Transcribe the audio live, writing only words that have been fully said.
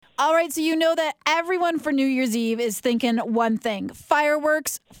All right, so you know that everyone for New Year's Eve is thinking one thing: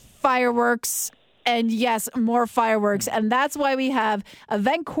 fireworks, fireworks, and yes, more fireworks. And that's why we have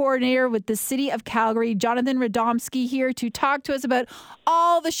event coordinator with the City of Calgary, Jonathan Radomski, here to talk to us about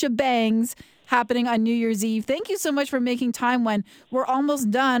all the shebangs happening on New Year's Eve. Thank you so much for making time when we're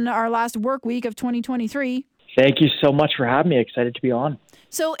almost done our last work week of 2023. Thank you so much for having me. Excited to be on.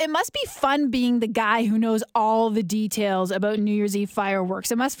 So it must be fun being the guy who knows all the details about New Year's Eve fireworks.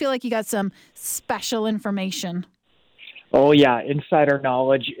 It must feel like you got some special information. Oh, yeah. Insider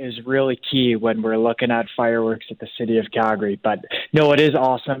knowledge is really key when we're looking at fireworks at the City of Calgary. But no, it is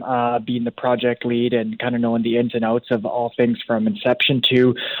awesome being the project lead and kind of knowing the ins and outs of all things from inception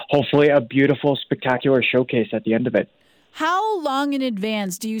to hopefully a beautiful, spectacular showcase at the end of it. How long in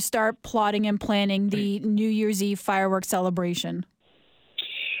advance do you start plotting and planning the New Year's Eve fireworks celebration?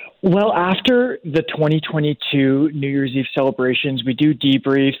 Well, after the 2022 New Year's Eve celebrations, we do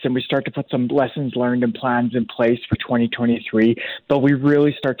debriefs and we start to put some lessons learned and plans in place for 2023. But we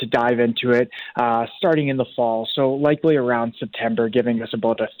really start to dive into it starting in the fall. So likely around September, giving us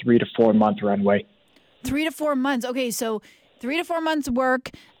about a 3 to 4 month runway. 3 to 4 months. Okay, so 3 to 4 months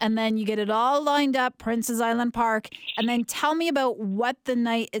work, and then you get it all lined up, Princess Island Park. And then tell me about what the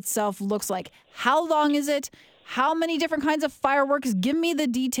night itself looks like. How long is it? How many different kinds of fireworks? Give me the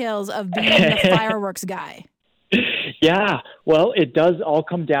details of being the fireworks guy. Yeah, well, it does all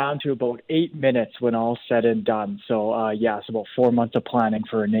come down to about 8 minutes when all's said and done. So, it's about 4 months of planning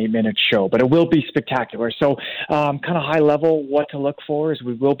for an 8-minute show, but it will be spectacular. So, kind of high level, what to look for is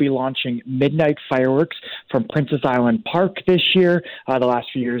we will be launching midnight fireworks from Princess Island Park this year. The last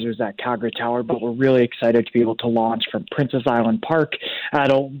few years it was at Calgary Tower, but we're really excited to be able to launch from Princess Island Park.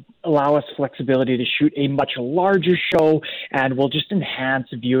 It'll allow us flexibility to shoot a much larger show, and will just enhance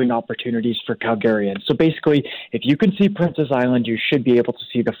viewing opportunities for Calgarians. So basically, if you can see Princess Island, you should be able to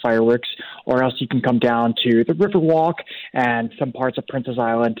see the fireworks, or else you can come down to the Riverwalk and some parts of Princess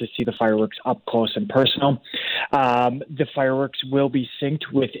Island to see the fireworks up close and personal. The fireworks will be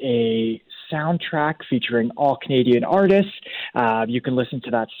synced with a soundtrack featuring all Canadian artists. You can listen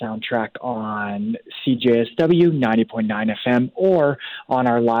to that soundtrack on CJSW 90.9 FM or on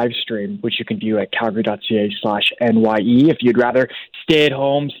our live stream, which you can view at calgary.ca/NYE if you'd rather stay at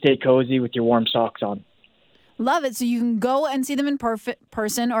home, stay cozy with your warm socks on. Love it. So you can go and see them in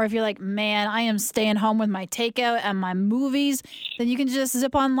person, or if you're like, man, I am staying home with my takeout and my movies, then you can just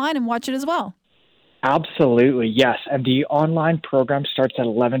zip online and watch it as well. Absolutely, yes. And the online program starts at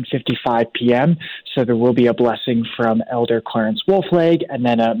 11:55 p.m., so there will be a blessing from Elder Clarence Wolflag and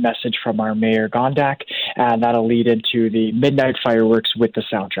then a message from our Mayor Gondak, and that'll lead into the midnight fireworks with the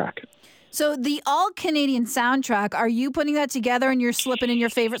soundtrack. So the all-Canadian soundtrack, are you putting that together and you're slipping in your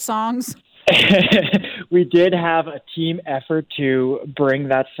favorite songs? We did have a team effort to bring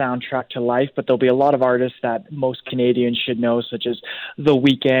that soundtrack to life, but there'll be a lot of artists that most Canadians should know, such as The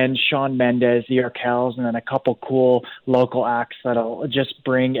Weeknd, Shawn Mendes, the Arkells, and then a couple cool local acts that'll just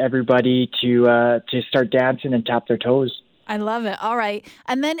bring everybody to start dancing and tap their toes. I love it. All right.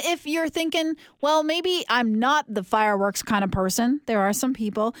 And then if you're thinking, well, maybe I'm not the fireworks kind of person. There are some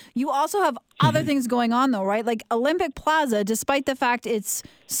people. You also have other things going on, though, right? Like Olympic Plaza, despite the fact it's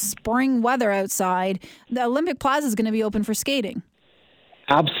spring weather outside, the Olympic Plaza is going to be open for skating.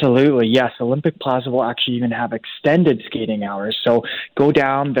 Absolutely, yes. Olympic Plaza will actually even have extended skating hours. So go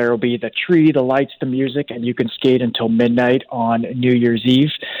down, there will be the tree, the lights, the music, and you can skate until midnight on New Year's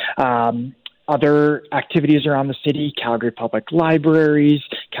Eve. Other activities around the city, Calgary Public Libraries,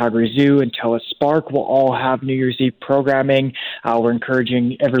 Calgary Zoo, and TELUS Spark will all have New Year's Eve programming. We're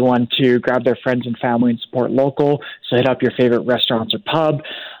encouraging everyone to grab their friends and family and support local. So hit up your favorite restaurants or pub.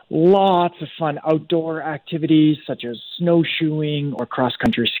 Lots of fun outdoor activities such as snowshoeing or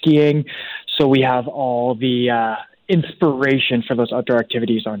cross-country skiing. So we have all the inspiration for those outdoor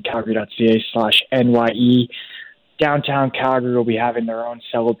activities on calgary.ca/NYE. Downtown Calgary will be having their own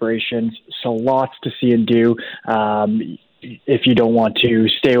celebrations, so lots to see and do. If you don't want to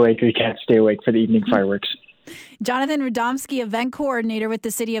stay awake, or you can't stay awake for the evening fireworks. Jonathan Radomski, event coordinator with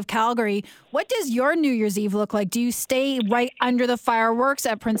the City of Calgary. What does your New Year's Eve look like? Do you stay right under the fireworks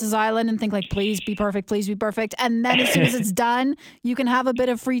at Princess Island and think like, please be perfect, and then as soon as it's done, you can have a bit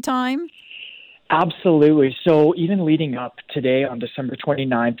of free time? Absolutely. So even leading up today on December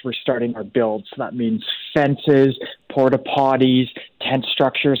 29th, we're starting our build. So that means fences, porta potties, tent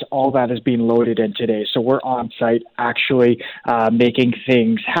structures, all that is being loaded in today. So we're on site actually making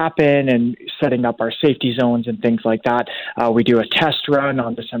things happen and setting up our safety zones and things like that. We do a test run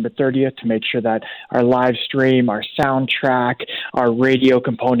on December 30th to make sure that our live stream, our soundtrack, our radio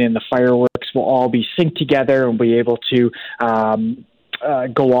component, and the fireworks will all be synced together and be able to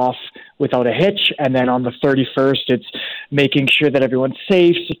go off without a hitch. And then on the 31st, it's making sure that everyone's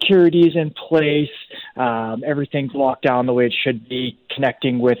safe, security is in place, everything's locked down the way it should be,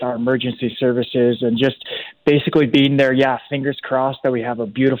 connecting with our emergency services, and just basically being there. Yeah, fingers crossed that we have a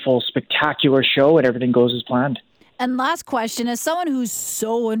beautiful, spectacular show and everything goes as planned. And last question, as someone who's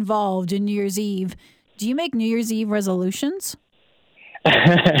so involved in New Year's Eve, do you make New Year's Eve resolutions?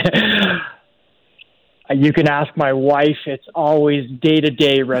 You can ask my wife. It's always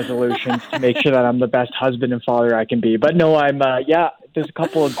day-to-day resolutions to make sure that I'm the best husband and father I can be. But no, there's a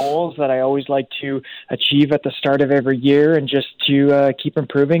couple of goals that I always like to achieve at the start of every year, and just to keep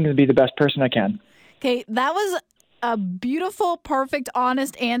improving and be the best person I can. Okay, that was a beautiful, perfect,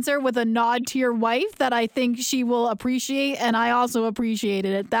 honest answer with a nod to your wife that I think she will appreciate, and I also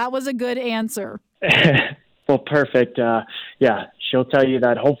appreciated it. That was a good answer. Well, perfect. Yeah, she'll tell you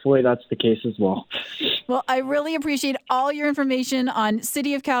that. Hopefully that's the case as well. Well, I really appreciate all your information on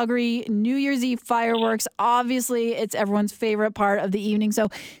City of Calgary New Year's Eve fireworks. Obviously, it's everyone's favorite part of the evening. So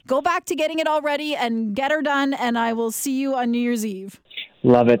go back to getting it all ready and get her done, and I will see you on New Year's Eve.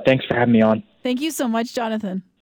 Love it. Thanks for having me on. Thank you so much, Jonathan.